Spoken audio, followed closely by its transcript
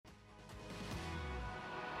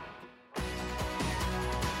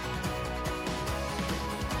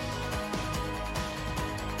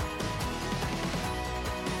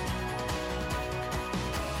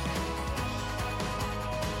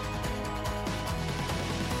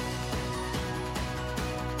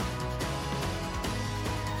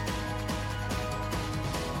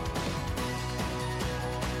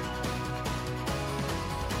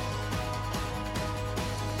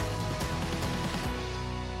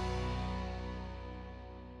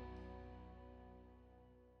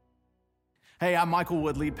Hey, I'm Michael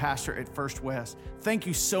Wood, lead pastor at First West. Thank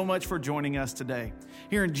you so much for joining us today.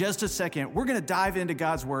 Here in just a second, we're going to dive into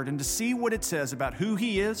God's Word and to see what it says about who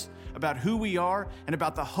He is, about who we are, and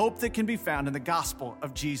about the hope that can be found in the gospel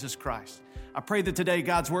of Jesus Christ. I pray that today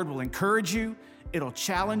God's Word will encourage you, it'll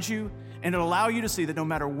challenge you, and it'll allow you to see that no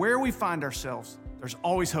matter where we find ourselves, there's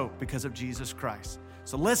always hope because of Jesus Christ.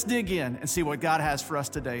 So let's dig in and see what God has for us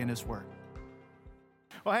today in His Word.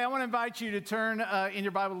 Well, hey, I want to invite you to turn in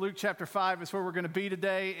your Bible to Luke chapter 5. It's where we're going to be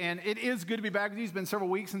today. And it is good to be back with you. It's been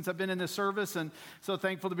several weeks since I've been in this service, and so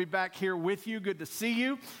thankful to be back here with you. Good to see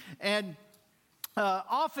you. And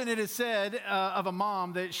often it is said of a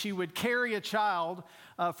mom that she would carry a child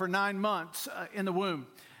for 9 months in the womb.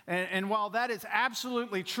 And while that is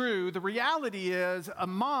absolutely true, the reality is a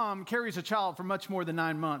mom carries a child for much more than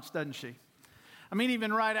 9 months, doesn't she? I mean,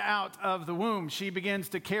 even right out of the womb, she begins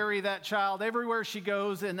to carry that child everywhere she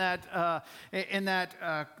goes in that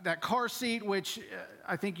car seat, which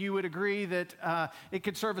I think you would agree that it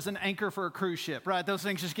could serve as an anchor for a cruise ship, right? Those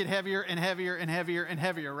things just get heavier and heavier and heavier and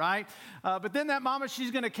heavier, right? But then that mama,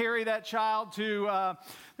 she's going to carry that child to,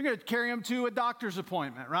 they're going to carry them to a doctor's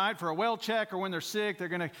appointment, right? For a well check, or when they're sick, they're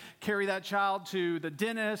going to carry that child to the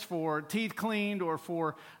dentist for teeth cleaned or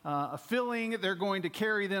for a filling. They're going to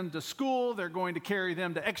carry them to school. They're going to carry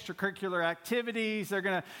them to extracurricular activities. They're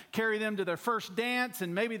going to carry them to their first dance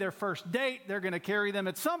and maybe their first date. They're going to carry them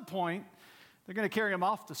at some point. They're going to carry them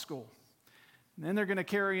off to school. And then they're going to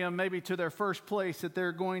carry them maybe to their first place that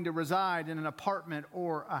they're going to reside in, an apartment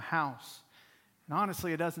or a house. And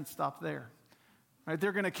honestly, it doesn't stop there. Right?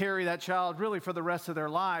 They're going to carry that child really for the rest of their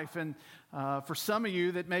life. And for some of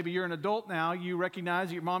you that maybe you're an adult now, you recognize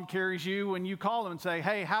that your mom carries you when you call them and say,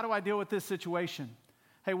 hey, how do I deal with this situation?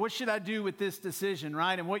 Hey, what should I do with this decision,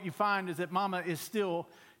 right? And what you find is that mama is still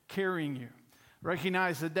carrying you.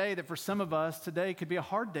 Recognize the day that for some of us, today could be a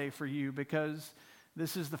hard day for you because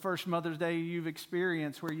this is the first Mother's Day you've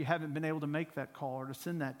experienced where you haven't been able to make that call or to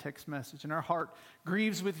send that text message. And our heart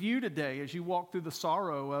grieves with you today as you walk through the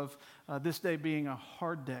sorrow of this day being a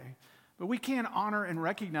hard day. But we can honor and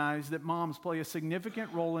recognize that moms play a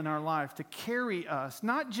significant role in our life to carry us,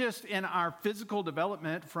 not just in our physical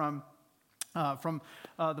development from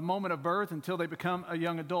the moment of birth until they become a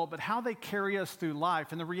young adult, but how they carry us through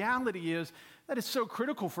life. And the reality is that is so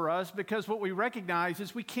critical for us because what we recognize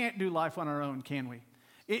is we can't do life on our own, can we?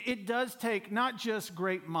 It does take not just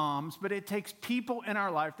great moms, but it takes people in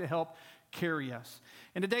our life to help carry us.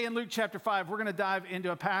 And today in Luke chapter 5, we're going to dive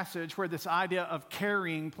into a passage where this idea of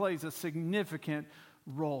carrying plays a significant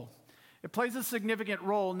role. It plays a significant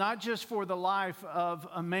role not just for the life of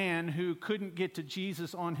a man who couldn't get to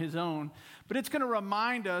Jesus on his own, but it's going to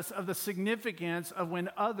remind us of the significance of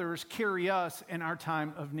when others carry us in our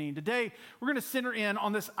time of need. Today, we're going to center in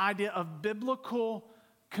on this idea of biblical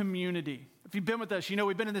community. If you've been with us, you know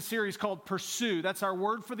we've been in this series called Pursue. That's our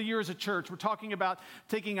word for the year as a church. We're talking about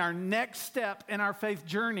taking our next step in our faith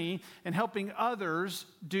journey and helping others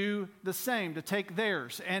do the same, to take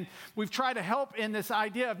theirs. And we've tried to help in this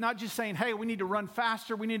idea of not just saying, hey, we need to run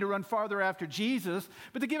faster, we need to run farther after Jesus,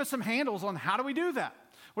 but to give us some handles on how do we do that?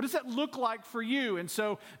 What does that look like for you? And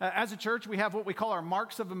so as a church, we have what we call our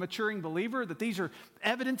marks of a maturing believer, that these are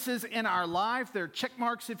evidences in our life. They're check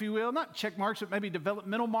marks, if you will, not check marks, but maybe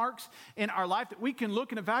developmental marks in our life that we can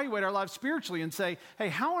look and evaluate our lives spiritually and say, hey,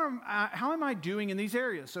 how am I doing in these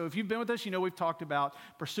areas? So if you've been with us, you know we've talked about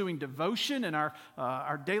pursuing devotion in our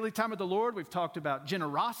daily time with the Lord. We've talked about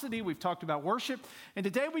generosity. We've talked about worship. And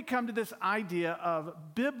today we come to this idea of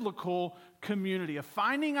biblical community, of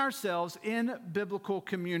finding ourselves in biblical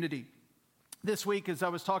community. This week, as I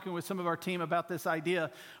was talking with some of our team about this idea,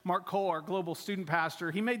 Mark Cole, our global student pastor,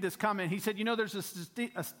 he made this comment. He said, you know, there's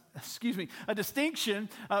a distinction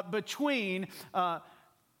between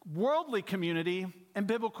worldly community and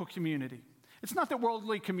biblical community. It's not that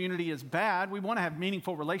worldly community is bad. We want to have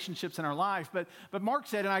meaningful relationships in our life. But Mark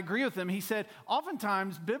said, and I agree with him, he said,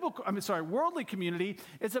 oftentimes worldly community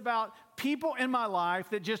is about people in my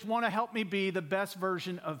life that just want to help me be the best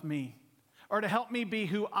version of me, or to help me be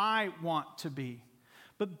who I want to be.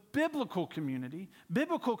 But biblical community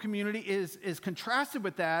is contrasted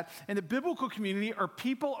with that, and the biblical community are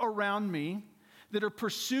people around me that are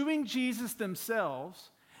pursuing Jesus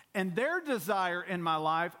themselves. And their desire in my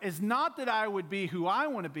life is not that I would be who I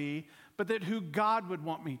want to be, but that who God would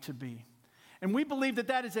want me to be. And we believe that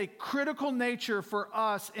that is a critical nature for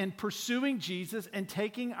us in pursuing Jesus and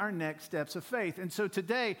taking our next steps of faith. And so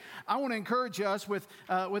today, I want to encourage us with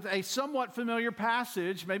a somewhat familiar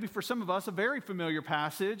passage, maybe for some of us, a very familiar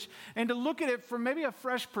passage, and to look at it from maybe a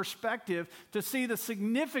fresh perspective to see the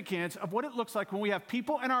significance of what it looks like when we have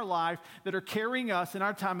people in our life that are carrying us in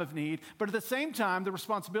our time of need, but at the same time, the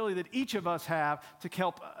responsibility that each of us have to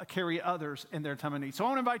help carry others in their time of need. So I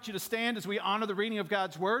want to invite you to stand as we honor the reading of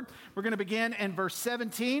God's word. We're going to begin in verse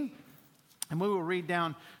 17, and we will read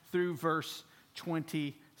down through verse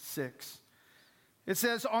 26. It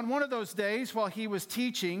says, "On one of those days, while he was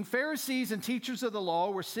teaching, Pharisees and teachers of the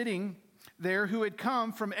law were sitting there who had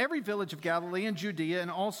come from every village of Galilee and Judea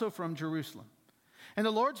and also from Jerusalem. And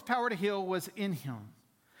the Lord's power to heal was in him.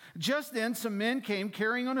 Just then, some men came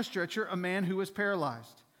carrying on a stretcher a man who was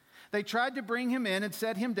paralyzed. They tried to bring him in and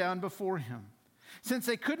set him down before him. Since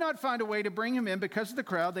they could not find a way to bring him in because of the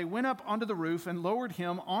crowd, they went up onto the roof and lowered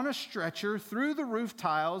him on a stretcher through the roof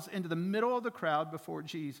tiles into the middle of the crowd before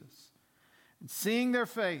Jesus. And seeing their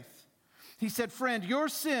faith, he said, 'Friend, your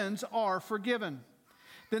sins are forgiven.'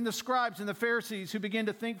 Then the scribes and the Pharisees, who began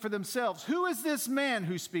to think for themselves, 'Who is this man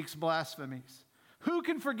who speaks blasphemies? Who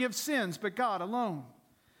can forgive sins but God alone?'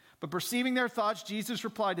 But perceiving their thoughts, Jesus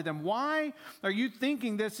replied to them, 'Why are you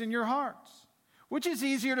thinking this in your hearts? Which is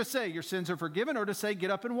easier to say, your sins are forgiven, or to say,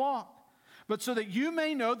 get up and walk? But so that you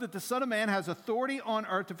may know that the Son of Man has authority on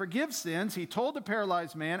earth to forgive sins,' he told the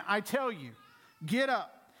paralyzed man, 'I tell you, get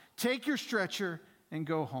up, take your stretcher, and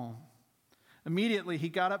go home.' Immediately he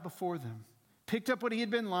got up before them, picked up what he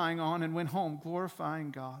had been lying on, and went home,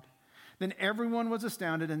 glorifying God. Then everyone was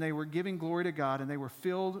astounded, and they were giving glory to God, and they were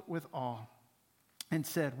filled with awe, and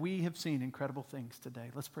said, 'We have seen incredible things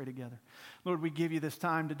today.'" Let's pray together. Lord, we give you this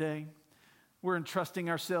time today. We're entrusting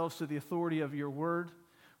ourselves to the authority of your word.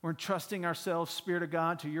 We're entrusting ourselves, Spirit of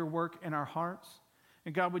God, to your work in our hearts.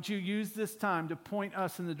 And God, would you use this time to point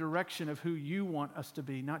us in the direction of who you want us to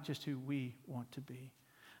be, not just who we want to be.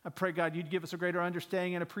 I pray, God, you'd give us a greater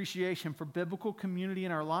understanding and appreciation for biblical community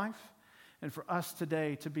in our life, and for us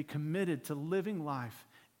today to be committed to living life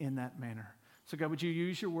in that manner. So God, would you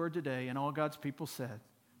use your word today? And all God's people said,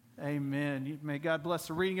 amen. May God bless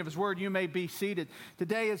the reading of his word. You may be seated.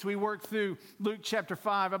 Today, as we work through Luke chapter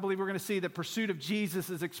 5, I believe we're going to see the pursuit of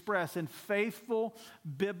Jesus is expressed in faithful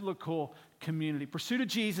biblical community. Pursuit of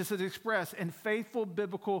Jesus is expressed in faithful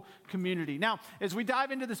biblical community. Now, as we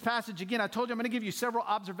dive into this passage, again, I told you I'm going to give you several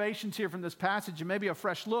observations here from this passage and maybe a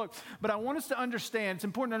fresh look, but I want us to understand, it's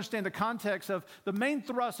important to understand the context of the main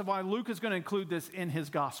thrust of why Luke is going to include this in his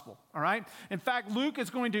gospel, all right? In fact, Luke is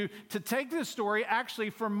going to take this story actually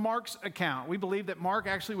from Mark's account. We believe that Mark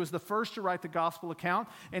actually was the first to write the gospel account,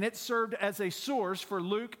 and it served as a source for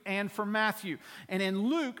Luke and for Matthew. And in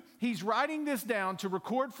Luke, he's writing this down to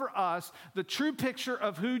record for us the true picture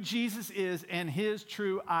of who Jesus is and his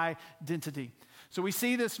true identity. So we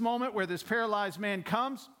see this moment where this paralyzed man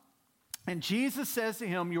comes, and Jesus says to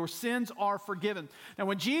him, "Your sins are forgiven." Now,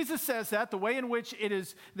 when Jesus says that, the way in which it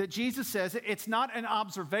is that Jesus says it, it's not an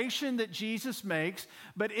observation that Jesus makes,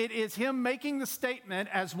 but it is him making the statement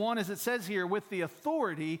as one, as it says here, with the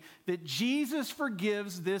authority that Jesus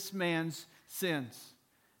forgives this man's sins.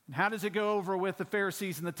 And how does it go over with the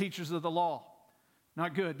Pharisees and the teachers of the law?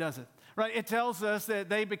 Not good, does it? Right? It tells us that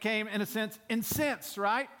they became, in a sense, incensed,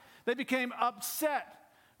 right? They became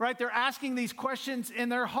upset, right? They're asking these questions in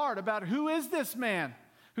their heart about who is this man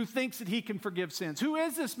who thinks that he can forgive sins? Who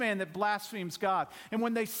is this man that blasphemes God? And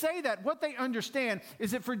when they say that, what they understand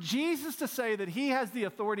is that for Jesus to say that he has the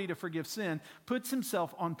authority to forgive sin puts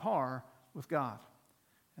himself on par with God.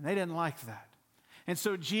 And they didn't like that. And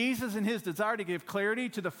so Jesus, in his desire to give clarity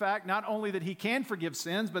to the fact not only that he can forgive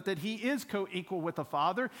sins, but that he is co-equal with the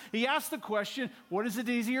Father, he asked the question, what is it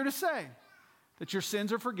easier to say? That your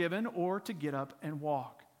sins are forgiven, or to get up and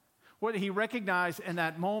walk? What he recognized in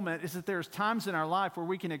that moment is that there's times in our life where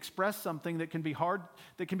we can express something that can be hard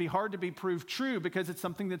to be proved true because it's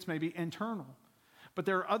something that's maybe internal. But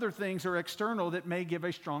there are other things that are external that may give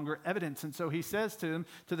a stronger evidence. And so he says to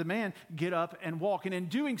the man, get up and walk. And in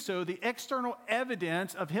doing so, the external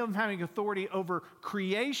evidence of him having authority over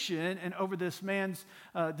creation and over this man's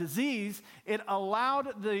disease, it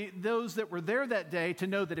allowed those that were there that day to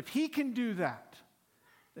know that if he can do that,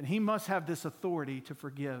 then he must have this authority to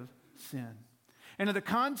forgive sin. And in the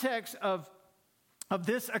context of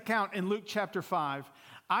this account in Luke chapter 5,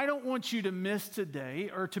 I don't want you to miss today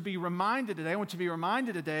or to be reminded today. I want you to be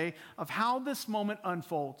reminded today of how this moment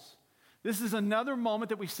unfolds. This is another moment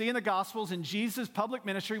that we see in the Gospels in Jesus' public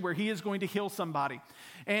ministry where he is going to heal somebody.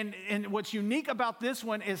 And what's unique about this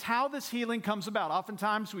one is how this healing comes about.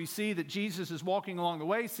 Oftentimes we see that Jesus is walking along the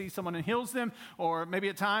way, sees someone and heals them, or maybe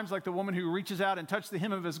at times like the woman who reaches out and touches the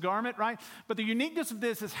hem of his garment, right? But the uniqueness of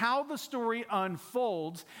this is how the story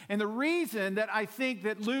unfolds. And the reason that I think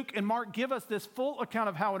that Luke and Mark give us this full account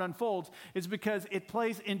of how it unfolds is because it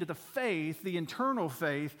plays into the faith, the internal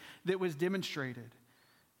faith that was demonstrated.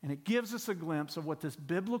 And it gives us a glimpse of what this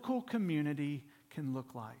biblical community can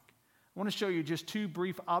look like. I want to show you just two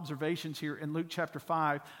brief observations here in Luke chapter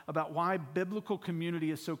 5 about why biblical community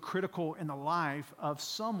is so critical in the life of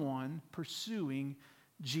someone pursuing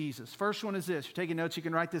Jesus. First one is this. If you're taking notes, you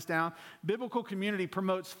can write this down. Biblical community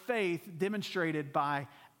promotes faith demonstrated by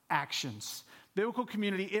actions. Biblical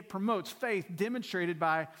community, it promotes faith demonstrated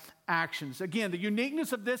by actions. Again, the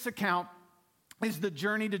uniqueness of this account is the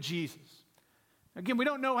journey to Jesus. Again, we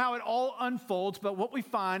don't know how it all unfolds, but what we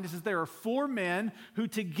find is that there are four men who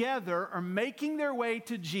together are making their way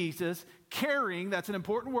to Jesus, carrying, that's an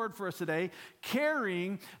important word for us today,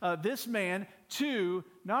 carrying this man to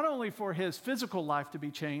not only for his physical life to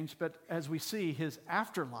be changed, but as we see, his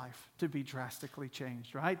afterlife to be drastically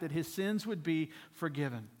changed, right? That his sins would be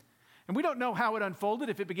forgiven. And we don't know how it unfolded,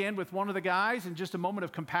 if it began with one of the guys in just a moment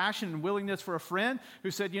of compassion and willingness for a friend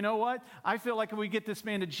who said, you know what, I feel like if we get this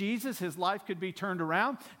man to Jesus, his life could be turned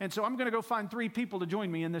around, and so I'm going to go find 3 people to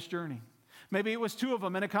join me in this journey. Maybe it was 2 of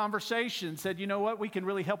them in a conversation said, you know what, we can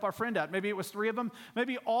really help our friend out. Maybe it was 3 of them,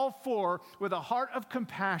 maybe all 4 with a heart of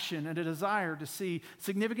compassion and a desire to see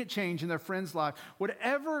significant change in their friend's life.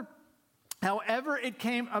 However it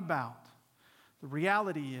came about, the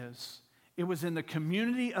reality is, it was in the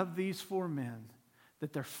community of these 4 men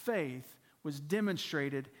that their faith was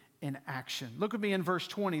demonstrated in action. Look with me in verse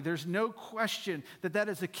 20. There's no question that that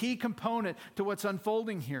is a key component to what's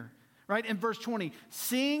unfolding here, right? In verse 20,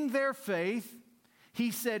 seeing their faith,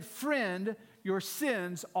 he said, friend, your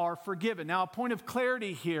sins are forgiven. Now, a point of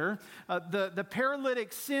clarity here, the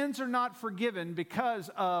paralytic's sins are not forgiven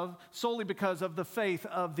solely because of the faith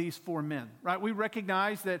of these 4 men, right? We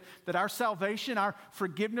recognize that our salvation, our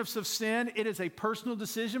forgiveness of sin, it is a personal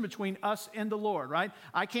decision between us and the Lord, right?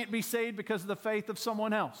 I can't be saved because of the faith of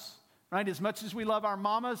someone else, right? As much as we love our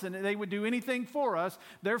mamas and they would do anything for us,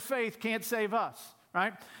 their faith can't save us.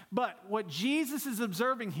 Right? But what Jesus is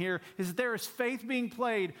observing here is that there is faith being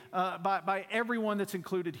played by everyone that's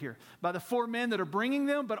included here. By the 4 men that are bringing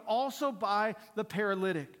them, but also by the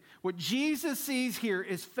paralytic. What Jesus sees here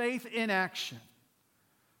is faith in action.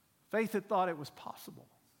 Faith that thought it was possible.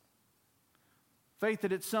 Faith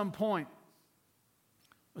that at some point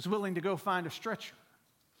was willing to go find a stretcher.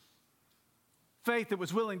 Faith that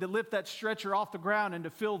was willing to lift that stretcher off the ground and to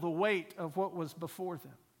feel the weight of what was before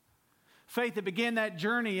them. Faith that began that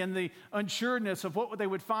journey and the unsureness of what they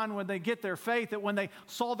would find when they get there. Faith that when they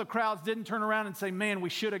saw the crowds didn't turn around and say, man, we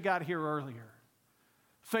should have got here earlier.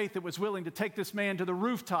 Faith that was willing to take this man to the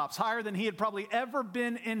rooftops, higher than he had probably ever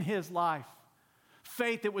been in his life.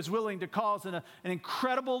 Faith that was willing to cause an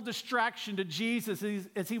incredible distraction to Jesus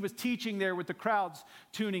as he was teaching there with the crowds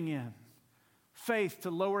tuning in. Faith to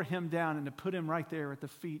lower him down and to put him right there at the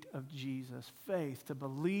feet of Jesus. Faith to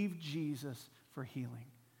believe Jesus for healing.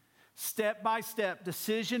 Step by step,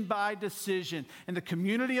 decision by decision. In the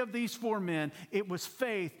community of these 4 men, it was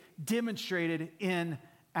faith demonstrated in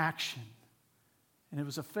action. And it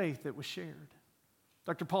was a faith that was shared.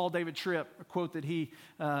 Dr. Paul David Tripp, a quote that he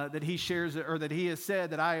shares, or that he has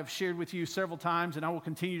said that I have shared with you several times, and I will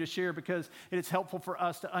continue to share because it is helpful for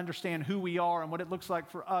us to understand who we are and what it looks like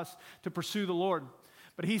for us to pursue the Lord.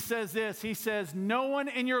 But he says this, he says, no one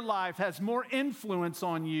in your life has more influence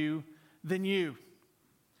on you than you.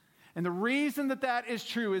 And the reason that is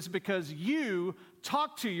true is because you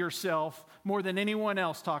talk to yourself more than anyone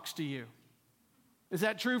else talks to you. Is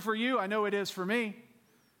that true for you? I know it is for me.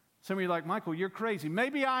 Some of you are like, Michael, you're crazy.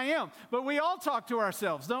 Maybe I am. But we all talk to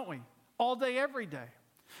ourselves, don't we? All day, every day.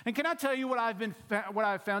 And can I tell you what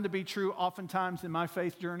I've found to be true oftentimes in my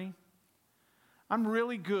faith journey? I'm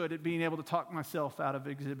really good at being able to talk myself out of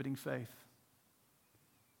exhibiting faith.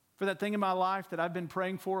 For that thing in my life that I've been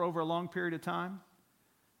praying for over a long period of time,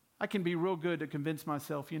 I can be real good to convince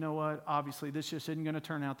myself, you know what, obviously this just isn't going to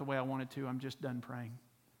turn out the way I want it to. I'm just done praying.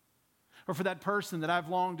 Or for that person that I've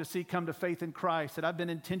longed to see come to faith in Christ, that I've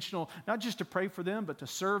been intentional, not just to pray for them, but to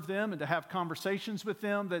serve them and to have conversations with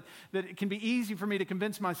them, that it can be easy for me to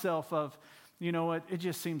convince myself of, you know what, it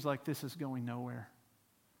just seems like this is going nowhere.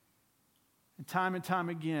 And time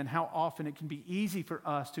again, how often it can be easy for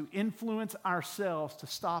us to influence ourselves to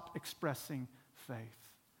stop expressing faith.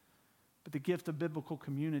 But the gift of biblical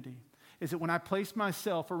community is that when I place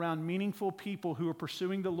myself around meaningful people who are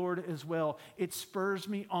pursuing the Lord as well, it spurs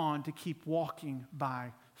me on to keep walking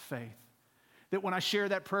by faith. That when I share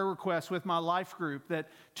that prayer request with my life group, that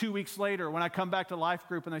 2 weeks later, when I come back to life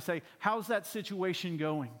group and they say, how's that situation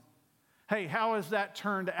going? Hey, how has that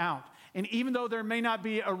turned out? And even though there may not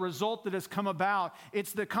be a result that has come about,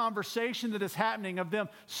 it's the conversation that is happening of them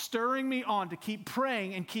stirring me on to keep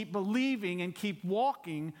praying and keep believing and keep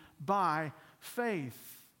walking by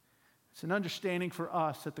faith. It's an understanding for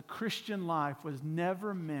us that the Christian life was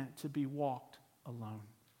never meant to be walked alone.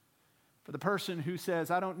 For the person who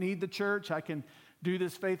says, I don't need the church, I can do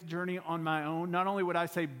this faith journey on my own, not only would I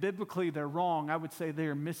say biblically they're wrong, I would say they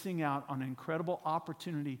are missing out on an incredible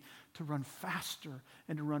opportunity to run faster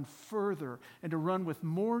and to run further and to run with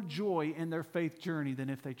more joy in their faith journey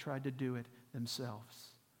than if they tried to do it themselves.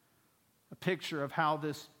 A picture of how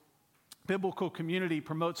this biblical community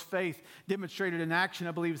promotes faith demonstrated in action,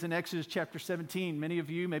 I believe, is in Exodus chapter 17. Many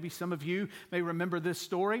of you, maybe some of you, may remember this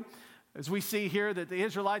story. As we see here that the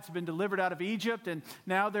Israelites have been delivered out of Egypt, and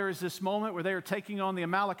now there is this moment where they are taking on the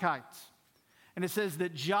Amalekites. And it says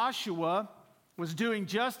that Joshua was doing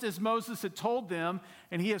just as Moses had told them,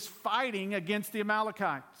 and he is fighting against the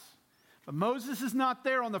Amalekites. But Moses is not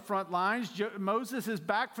there on the front lines. Moses is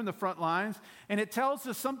back from the front lines, and it tells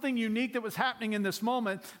us something unique that was happening in this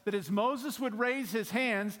moment, that as Moses would raise his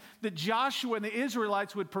hands, that Joshua and the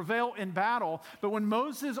Israelites would prevail in battle, but when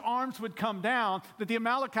Moses' arms would come down, that the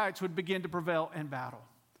Amalekites would begin to prevail in battle.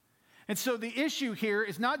 And so the issue here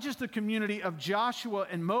is not just the community of Joshua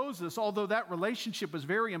and Moses, although that relationship was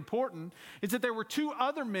very important, is that there were two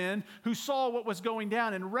other men who saw what was going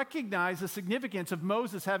down and recognized the significance of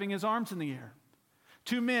Moses having his arms in the air.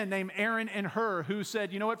 Two men named Aaron and Hur who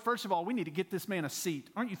said, you know what, first of all, we need to get this man a seat.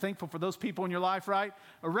 Aren't you thankful for those people in your life, right?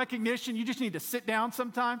 A recognition, you just need to sit down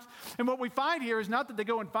sometimes. And what we find here is not that they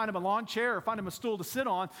go and find him a lawn chair or find him a stool to sit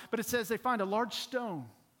on, but it says they find a large stone.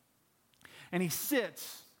 And he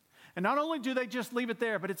sits. And not only do they just leave it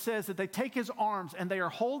there, but it says that they take his arms and they are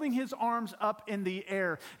holding his arms up in the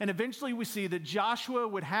air. And eventually we see that Joshua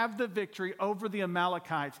would have the victory over the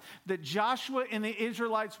Amalekites, that Joshua and the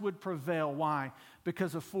Israelites would prevail. Why?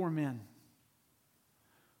 Because of four men.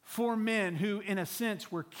 Four men who, in a sense,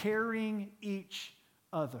 were carrying each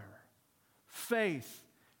other. Faith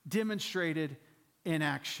demonstrated in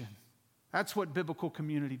action. That's what biblical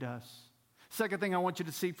community does. Second thing I want you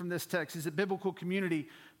to see from this text is that biblical community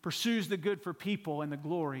pursues the good for people and the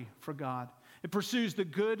glory for God. It pursues the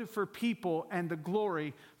good for people and the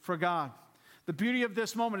glory for God. The beauty of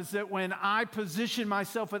this moment is that when I position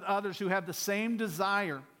myself with others who have the same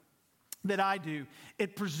desire that I do,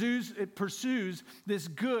 it pursues this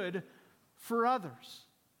good for others.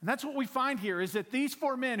 And that's what we find here, is that these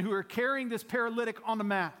four men who are carrying this paralytic on the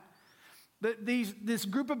mat, this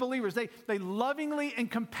group of believers, they lovingly and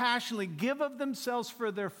compassionately give of themselves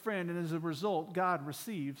for their friend, and as a result, God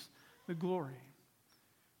receives the glory.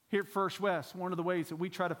 Here at First West, one of the ways that we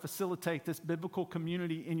try to facilitate this biblical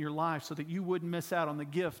community in your life so that you wouldn't miss out on the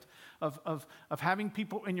gift of having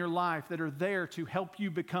people in your life that are there to help you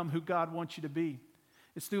become who God wants you to be,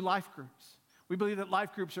 it's through life groups. We believe that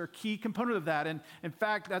life groups are a key component of that. And in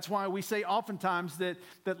fact, that's why we say oftentimes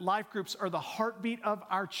that life groups are the heartbeat of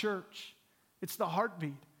our church. It's the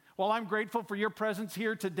heartbeat. While I'm grateful for your presence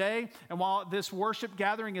here today, and while this worship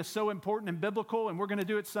gathering is so important and biblical, and we're going to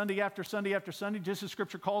do it Sunday after Sunday after Sunday, just as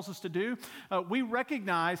Scripture calls us to do, we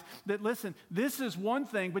recognize that, listen, this is one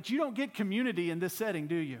thing, but you don't get community in this setting,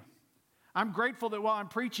 do you? I'm grateful that while I'm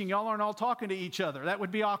preaching, y'all aren't all talking to each other. That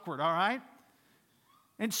would be awkward, all right?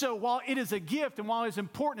 And so while it is a gift and while it's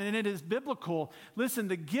important and it is biblical, listen,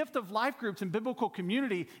 the gift of life groups and biblical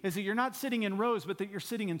community is that you're not sitting in rows, but that you're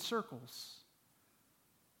sitting in circles.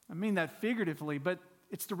 I mean that figuratively, but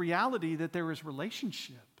it's the reality that there is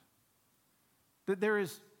relationship, that there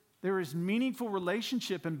is meaningful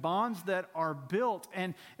relationship and bonds that are built,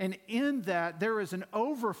 and in that there is an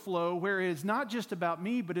overflow where it is not just about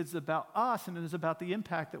me, but it's about us, and it is about the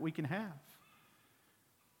impact that we can have.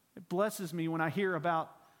 It blesses me when I hear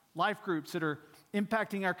about life groups that are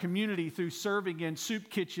impacting our community through serving in soup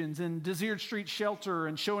kitchens and Desert Street Shelter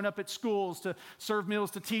and showing up at schools to serve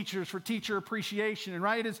meals to teachers for teacher appreciation. And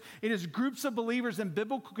right, it is groups of believers in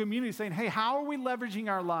biblical community saying, hey, how are we leveraging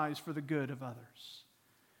our lives for the good of others?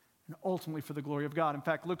 And ultimately for the glory of God. In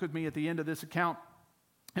fact, look with me at the end of this account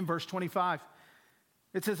in verse 25.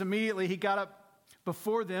 It says, immediately he got up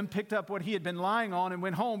before them, picked up what he had been lying on, and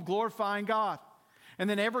went home glorifying God. And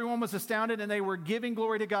then everyone was astounded, and they were giving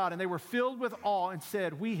glory to God, and they were filled with awe and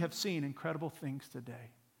said, we have seen incredible things today.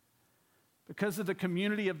 Because of the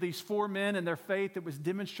community of these 4 men and their faith that was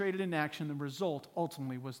demonstrated in action, the result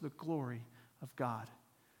ultimately was the glory of God.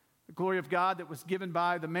 The glory of God that was given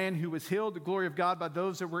by the man who was healed, the glory of God by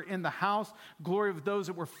those that were in the house, glory of those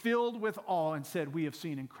that were filled with awe and said, we have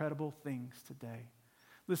seen incredible things today.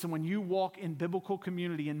 Listen, when you walk in biblical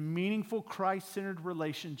community and meaningful Christ-centered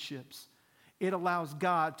relationships, it allows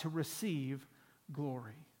God to receive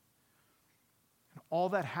glory. And all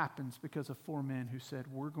that happens because of 4 men who said,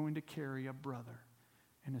 we're going to carry a brother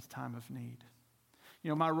in his time of need. You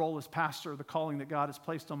know, my role as pastor, the calling that God has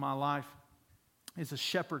placed on my life as a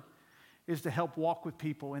shepherd, is to help walk with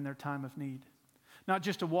people in their time of need. Not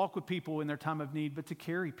just to walk with people in their time of need, but to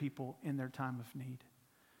carry people in their time of need.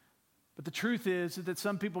 But the truth is that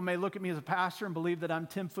some people may look at me as a pastor and believe that I'm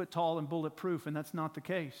 10 foot tall and bulletproof, and that's not the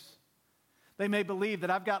case. They may believe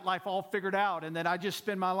that I've got life all figured out and that I just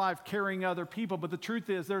spend my life carrying other people, but the truth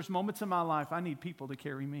is there's moments in my life I need people to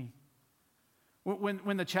carry me.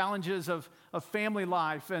 When the challenges of family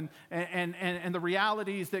life and the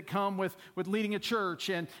realities that come with leading a church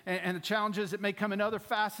and the challenges that may come in other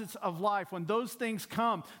facets of life, when those things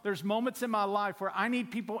come, there's moments in my life where I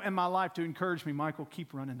need people in my life to encourage me, Michael,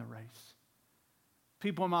 keep running the race.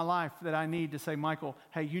 People in my life that I need to say, Michael,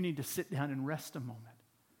 hey, you need to sit down and rest a moment.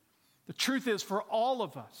 The truth is, for all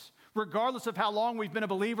of us, regardless of how long we've been a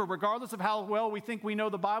believer, regardless of how well we think we know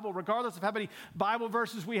the Bible, regardless of how many Bible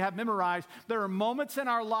verses we have memorized, there are moments in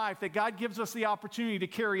our life that God gives us the opportunity to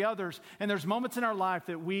carry others, and there's moments in our life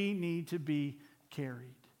that we need to be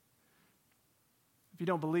carried. If you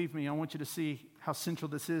don't believe me, I want you to see how central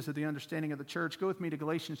this is to the understanding of the church. Go with me to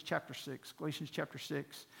Galatians chapter 6. Galatians chapter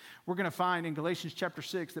 6. We're going to find in Galatians chapter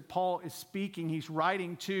 6 that Paul is speaking. He's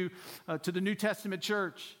writing to the New Testament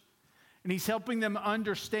church. And he's helping them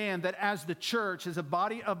understand that as the church, as a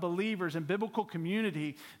body of believers in biblical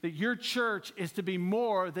community, that your church is to be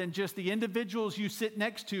more than just the individuals you sit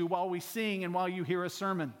next to while we sing and while you hear a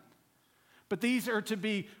sermon. But these are to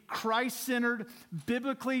be Christ-centered,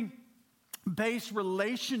 biblically based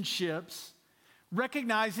relationships,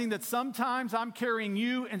 recognizing that sometimes I'm carrying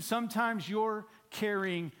you and sometimes you're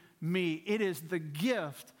carrying me. It is the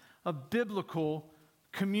gift of biblical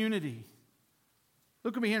community.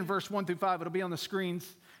 Look at me here in verse 1 through 5. It'll be on the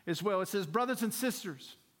screens as well. It says, brothers and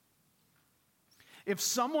sisters, if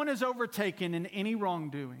someone is overtaken in any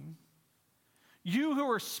wrongdoing, you who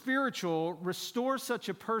are spiritual, restore such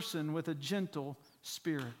a person with a gentle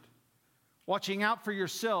spirit, watching out for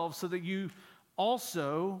yourselves so that you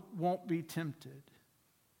also won't be tempted.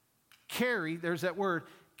 Carry, there's that word,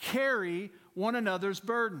 carry one another's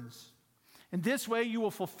burdens. In this way you will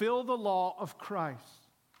fulfill the law of Christ.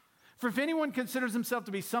 For if anyone considers himself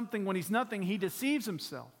to be something when he's nothing, he deceives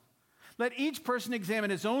himself. Let each person examine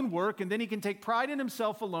his own work, and then he can take pride in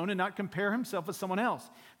himself alone and not compare himself with someone else.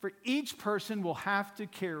 For each person will have to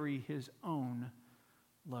carry his own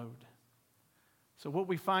load. So what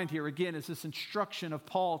we find here, again, is this instruction of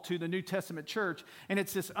Paul to the New Testament church, and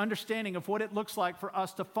it's this understanding of what it looks like for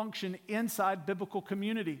us to function inside biblical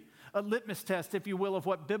community. A litmus test, if you will, of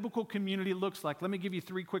what biblical community looks like. Let me give you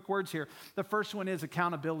 3 quick words here. The first one is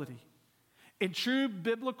accountability. In true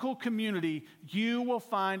biblical community, you will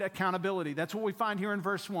find accountability. That's what we find here in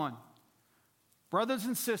verse 1. Brothers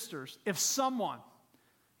and sisters, if someone,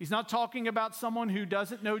 he's not talking about someone who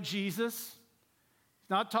doesn't know Jesus. He's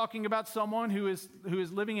not talking about someone who is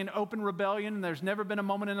living in open rebellion and there's never been a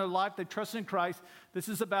moment in their life they trust in Christ. This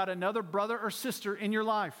is about another brother or sister in your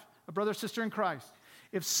life, a brother or sister in Christ.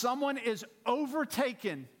 If someone is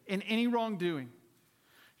overtaken in any wrongdoing,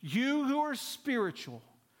 you who are spiritual,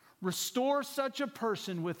 restore such a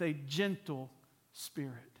person with a gentle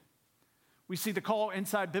spirit. We see the call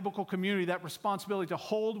inside biblical community, that responsibility to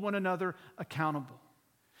hold one another accountable.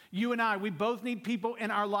 You and I, we both need people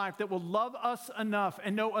in our life that will love us enough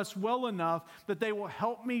and know us well enough that they will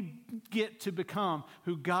help me get to become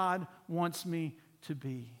who God wants me to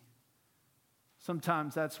be.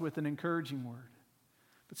 Sometimes that's with an encouraging word.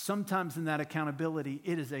 But sometimes in that accountability,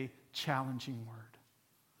 it is a challenging word.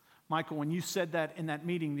 Michael, when you said that in that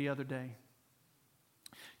meeting the other day,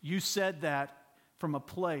 you said that from a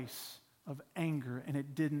place of anger, and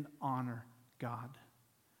it didn't honor God.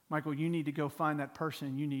 Michael, you need to go find that person,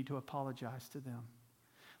 and you need to apologize to them.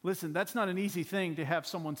 Listen, that's not an easy thing to have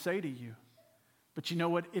someone say to you. But you know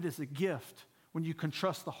what? It is a gift when you can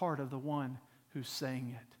trust the heart of the one who's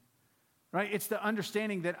saying it. right? It's the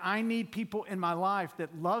understanding that I need people in my life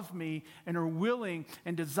that love me and are willing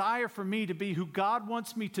and desire for me to be who God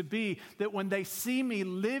wants me to be, that when they see me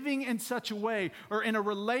living in such a way or in a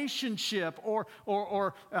relationship or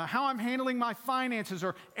how I'm handling my finances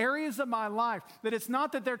or areas of my life, that it's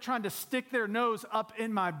not that they're trying to stick their nose up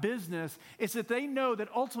in my business. It's that they know that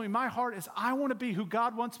ultimately my heart is I want to be who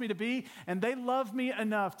God wants me to be, and they love me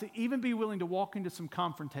enough to even be willing to walk into some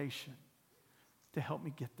confrontation to help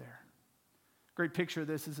me get there. Great picture of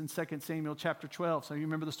this is in 2 Samuel chapter 12. So you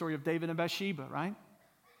remember the story of David and Bathsheba, right?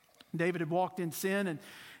 David had walked in sin,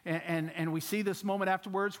 and we see this moment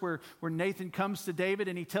afterwards where Nathan comes to David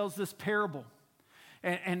and he tells this parable.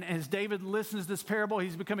 And as David listens to this parable,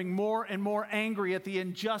 he's becoming more and more angry at the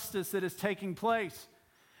injustice that is taking place.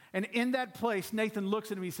 And in that place, Nathan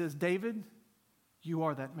looks at him and he says, David, you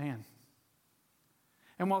are that man.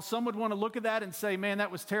 And while some would want to look at that and say, man,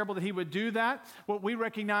 that was terrible that he would do that, what we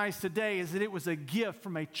recognize today is that it was a gift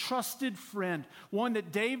from a trusted friend, one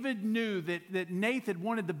that David knew that Nathan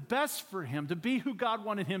wanted the best for him, to be who God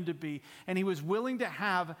wanted him to be, and he was willing to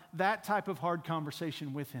have that type of hard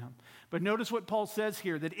conversation with him. But notice what Paul says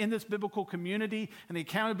here, that in this biblical community and the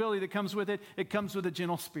accountability that comes with it comes with a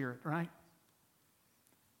gentle spirit, right?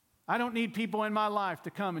 I don't need people in my life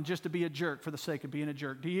to come and just to be a jerk for the sake of being a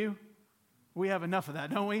jerk. Do you? We have enough of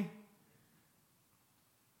that, don't we?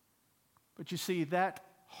 But you see, that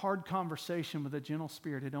hard conversation with a gentle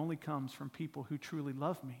spirit, it only comes from people who truly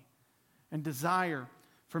love me and desire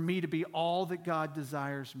for me to be all that God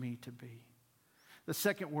desires me to be. The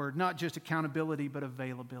second word, not just accountability, but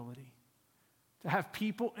availability. To have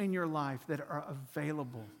people in your life that are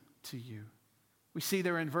available to you. We see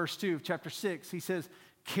there in verse 2 of chapter 6, he says,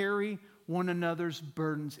 carry one another's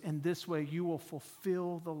burdens. In this way, you will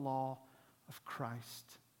fulfill the law of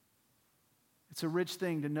Christ. It's a rich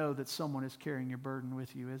thing to know that someone is carrying your burden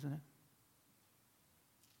with you, isn't it?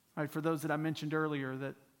 All right, for those that I mentioned earlier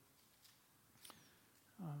that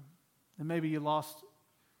maybe you lost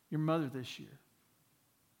your mother this year.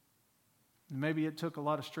 And maybe it took a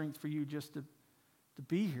lot of strength for you just to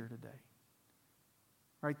be here today.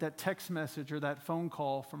 Right, that text message or that phone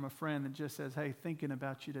call from a friend that just says, hey, thinking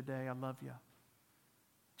about you today, I love you.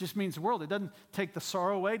 Just means the world. It doesn't take the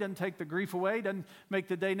sorrow away, doesn't take the grief away, doesn't make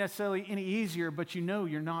the day necessarily any easier, but you know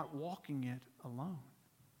you're not walking it alone.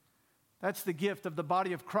 That's the gift of the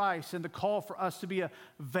body of Christ and the call for us to be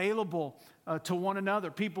available to one another.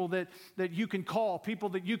 People that you can call, people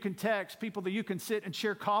that you can text, people that you can sit and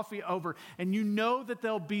share coffee over, and you know that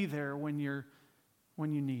they'll be there when you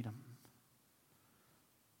need them.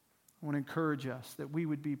 I want to encourage us that we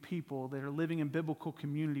would be people that are living in biblical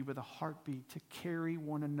community with a heartbeat to carry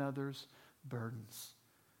one another's burdens.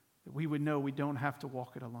 That we would know we don't have to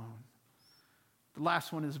walk it alone. The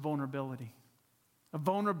last one is vulnerability. A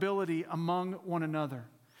vulnerability among one another.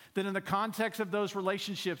 That in the context of those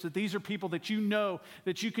relationships, that these are people that you know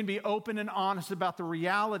that you can be open and honest about the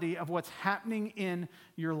reality of what's happening in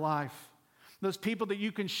your life. Those people that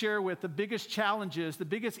you can share with the biggest challenges, the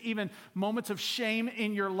biggest even moments of shame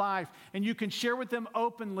in your life. And you can share with them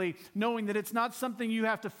openly, knowing that it's not something you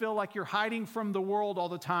have to feel like you're hiding from the world all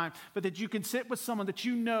the time, but that you can sit with someone that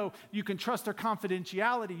you know you can trust their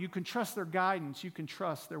confidentiality, you can trust their guidance, you can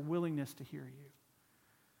trust their willingness to hear you.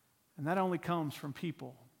 And that only comes from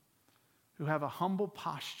people who have a humble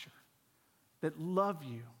posture, that love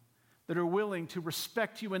you, that are willing to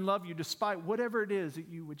respect you and love you despite whatever it is that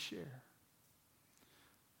you would share.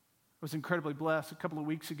 I was incredibly blessed a couple of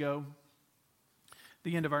weeks ago,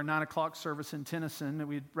 the end of our 9 o'clock service in Tennyson, that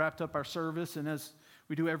we'd wrapped up our service, and as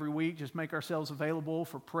we do every week, just make ourselves available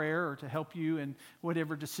for prayer or to help you in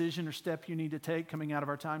whatever decision or step you need to take coming out of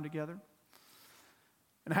our time together.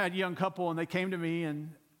 And I had a young couple, and they came to me,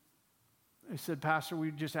 and they said, Pastor, we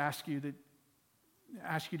just ask you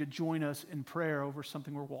to join us in prayer over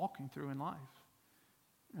something we're walking through in life.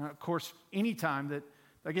 And of course, anytime that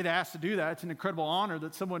I get asked to do that, it's an incredible honor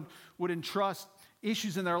that someone would entrust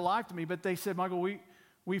issues in their life to me. But they said, Michael,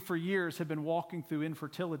 we for years have been walking through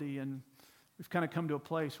infertility, and we've kind of come to a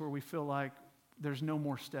place where we feel like there's no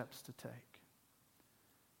more steps to take.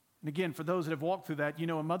 And again, for those that have walked through that, you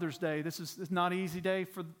know, a Mother's Day, this is not an easy day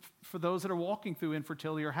for those that are walking through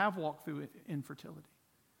infertility or have walked through infertility.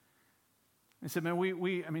 They said,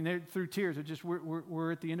 man, they're through tears. It just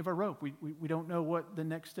we're at the end of our rope. We don't know what the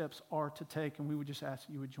next steps are to take, and we would just ask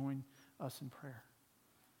that you would join us in prayer.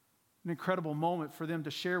 An incredible moment for them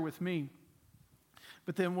to share with me.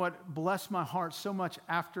 But then what blessed my heart so much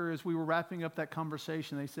after, as we were wrapping up that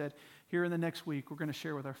conversation, they said, here in the next week, we're going to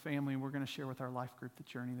share with our family, and we're going to share with our life group the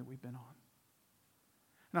journey that we've been on.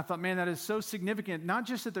 And I thought, man, that is so significant, not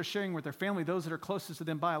just that they're sharing with their family, those that are closest to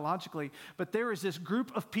them biologically, but there is this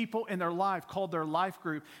group of people in their life called their life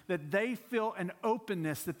group that they feel an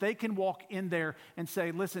openness that they can walk in there and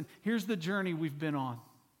say, listen, here's the journey we've been on.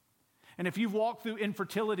 And if you've walked through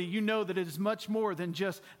infertility, you know that it is much more than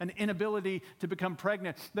just an inability to become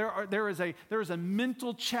pregnant. There is a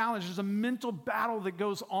mental challenge, there's a mental battle that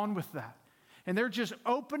goes on with that. And they're just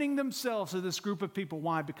opening themselves to this group of people.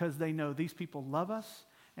 Why? Because they know these people love us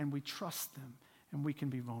and we trust them and we can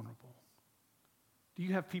be vulnerable. Do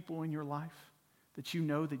you have people in your life that you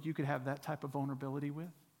know that you could have that type of vulnerability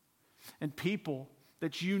with? And people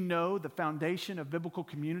that you know the foundation of biblical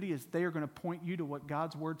community is they are going to point you to what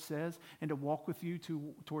God's word says and to walk with you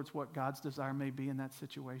towards what God's desire may be in that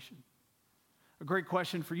situation. A great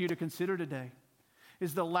question for you to consider today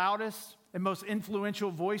is the loudest and most influential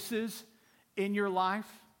voices in your life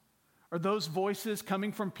are those voices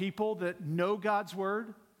coming from people that know God's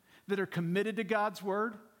word, that are committed to God's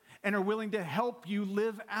word, and are willing to help you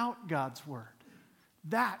live out God's word.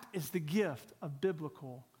 That is the gift of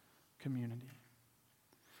biblical community.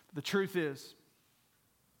 The truth is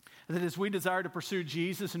that as we desire to pursue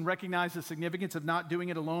Jesus and recognize the significance of not doing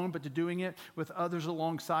it alone, but to doing it with others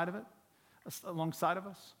alongside of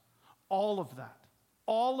us, all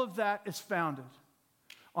of that is founded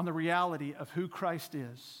on the reality of who Christ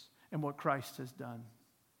is and what Christ has done.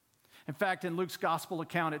 In fact, in Luke's gospel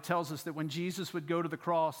account, it tells us that when Jesus would go to the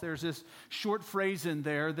cross, there's this short phrase in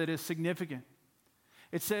there that is significant.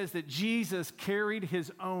 It says that Jesus carried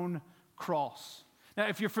his own cross. Now,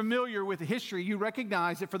 if you're familiar with the history, you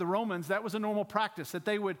recognize that for the Romans, that was a normal practice, that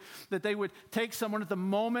they would take someone at the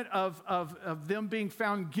moment of them being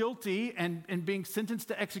found guilty and being sentenced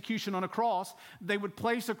to execution on a cross. They would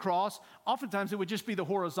place a cross. Oftentimes, it would just be the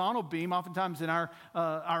horizontal beam. Oftentimes in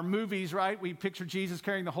our movies, right, we picture Jesus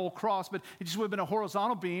carrying the whole cross, but it just would have been a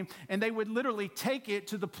horizontal beam, and they would literally take it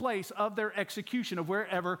to the place of their execution, of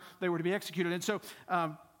wherever they were to be executed.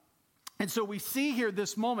 And so we see here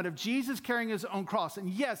this moment of Jesus carrying his own cross. And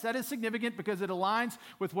yes, that is significant because it aligns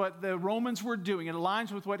with what the Romans were doing. It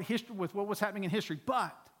aligns with what was happening in history.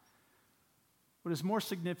 But what is more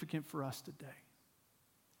significant for us today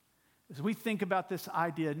is we think about this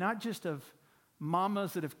idea not just of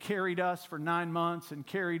mamas that have carried us for 9 months and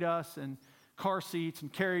carried us in car seats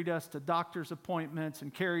and carried us to doctor's appointments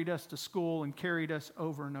and carried us to school and carried us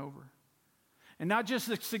over and over. And not just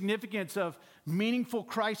the significance of meaningful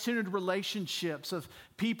Christ-centered relationships, of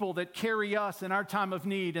people that carry us in our time of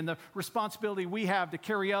need and the responsibility we have to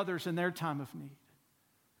carry others in their time of need.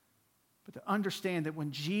 But to understand that when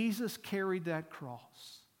Jesus carried that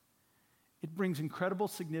cross, it brings incredible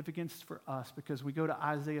significance for us because we go to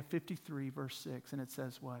Isaiah 53, verse 6, and it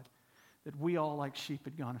says what? That we all like sheep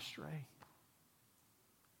had gone astray.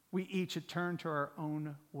 We each had turned to our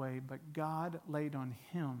own way, but God laid on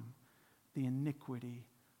him the iniquity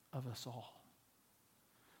of us all.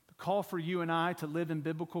 The call for you and I to live in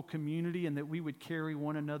biblical community and that we would carry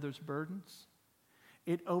one another's burdens,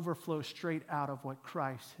 it overflows straight out of what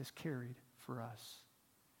Christ has carried for us.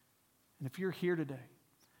 And if you're here today,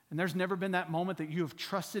 and there's never been that moment that you have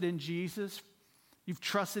trusted in Jesus, you've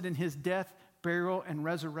trusted in his death, burial, and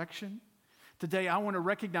resurrection, today I want to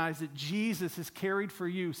recognize that Jesus has carried for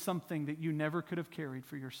you something that you never could have carried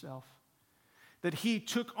for yourself. That he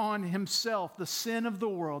took on himself the sin of the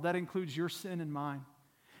world. That includes your sin and mine.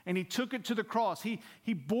 And he took it to the cross. He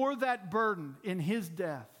bore that burden in his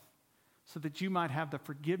death so that you might have the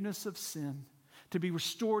forgiveness of sin, to be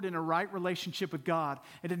restored in a right relationship with God,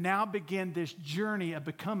 and to now begin this journey of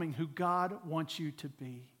becoming who God wants you to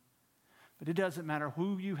be. But it doesn't matter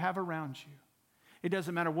who you have around you. It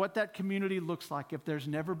doesn't matter what that community looks like if there's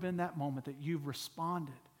never been that moment that you've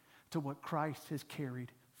responded to what Christ has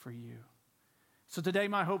carried for you. So today,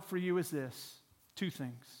 my hope for you is this, 2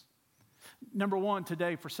 things. Number 1,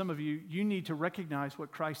 today, for some of you, you need to recognize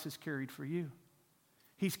what Christ has carried for you.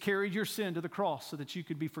 He's carried your sin to the cross so that you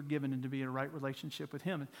could be forgiven and to be in a right relationship with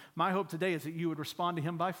him. And my hope today is that you would respond to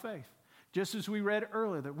him by faith. Just as we read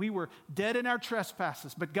earlier, that we were dead in our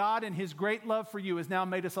trespasses, but God in his great love for you has now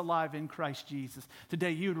made us alive in Christ Jesus.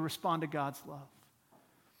 Today, you would respond to God's love.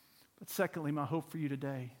 But secondly, my hope for you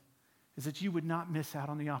today is that you would not miss out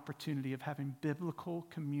on the opportunity of having biblical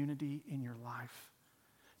community in your life.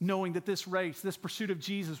 Knowing that this race, this pursuit of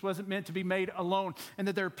Jesus wasn't meant to be made alone, and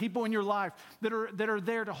that there are people in your life that are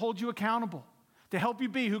there to hold you accountable, to help you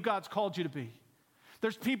be who God's called you to be.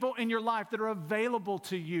 There's people in your life that are available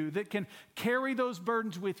to you that can carry those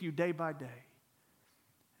burdens with you day by day.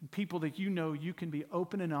 And people that you know you can be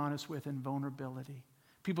open and honest with in vulnerability.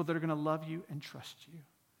 People that are going to love you and trust you.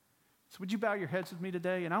 So would you bow your heads with me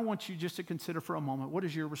today? And I want you just to consider for a moment, what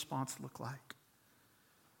does your response look like?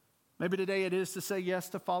 Maybe today it is to say yes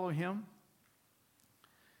to follow him.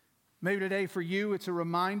 Maybe today for you it's a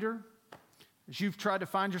reminder as you've tried to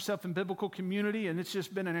find yourself in biblical community and it's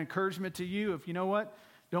just been an encouragement to you of, you know what?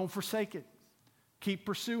 Don't forsake it. Keep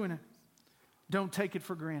pursuing it. Don't take it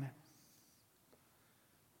for granted.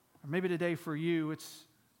 Or maybe today for you it's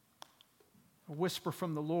a whisper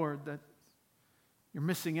from the Lord that you're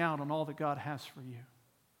missing out on all that God has for you.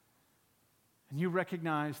 And you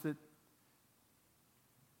recognize that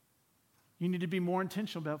you need to be more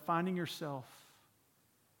intentional about finding yourself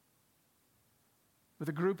with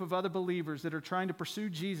a group of other believers that are trying to pursue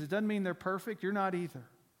Jesus. Doesn't mean they're perfect. You're not either.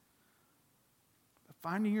 But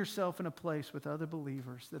finding yourself in a place with other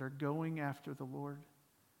believers that are going after the Lord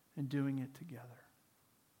and doing it together.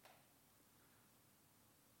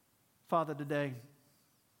 Father, today,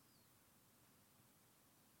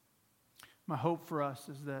 my hope for us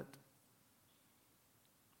is that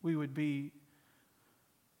we would be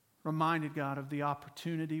reminded, God, of the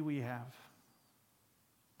opportunity we have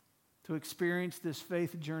to experience this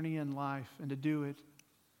faith journey in life and to do it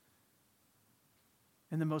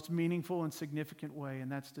in the most meaningful and significant way,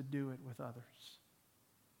 and that's to do it with others.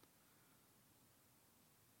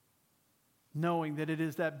 Knowing that it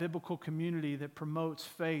is that biblical community that promotes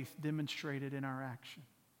faith demonstrated in our action.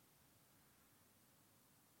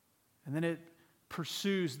 And then it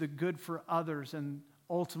pursues the good for others and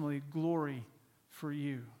ultimately glory for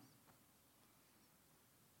you.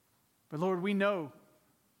 But Lord, we know,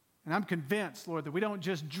 and I'm convinced, Lord, that we don't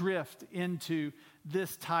just drift into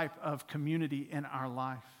this type of community in our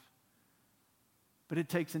life. But it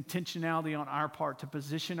takes intentionality on our part to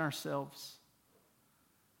position ourselves.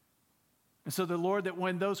 And so the Lord, that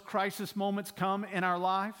when those crisis moments come in our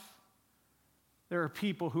life, there are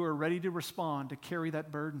people who are ready to respond, to carry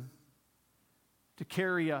that burden, to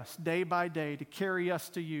carry us day by day, to carry us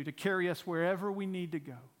to you, to carry us wherever we need to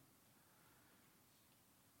go.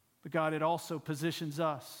 But God, it also positions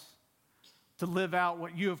us to live out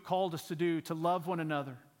what you have called us to do, to love one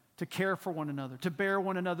another, to care for one another, to bear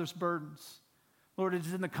one another's burdens. Lord, it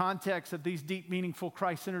is in the context of these deep, meaningful,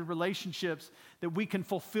 Christ-centered relationships that we can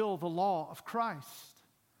fulfill the law of Christ.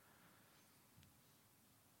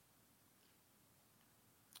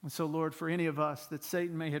 And so, Lord, for any of us that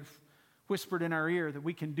Satan may have whispered in our ear that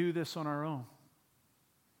we can do this on our own,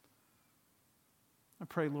 I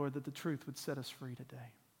pray, Lord, that the truth would set us free today.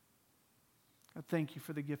 I thank you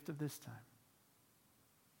for the gift of this time.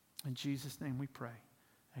 In Jesus' name we pray.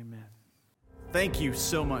 Amen. Thank you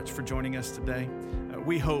so much for joining us today.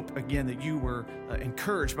 We hope, again, that you were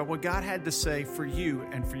encouraged by what God had to say for you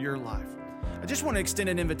and for your life. I just want to extend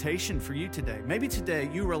an invitation for you today. Maybe today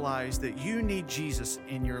you realize that you need Jesus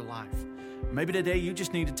in your life. Maybe today you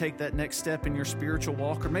just need to take that next step in your spiritual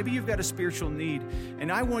walk, or maybe you've got a spiritual need.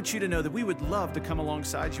 And I want you to know that we would love to come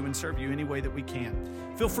alongside you and serve you any way that we can.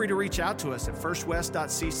 Feel free to reach out to us at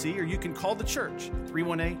firstwest.cc, or you can call the church,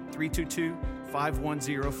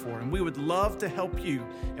 318-322-5104. And we would love to help you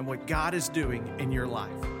in what God is doing in your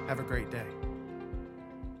life. Have a great day.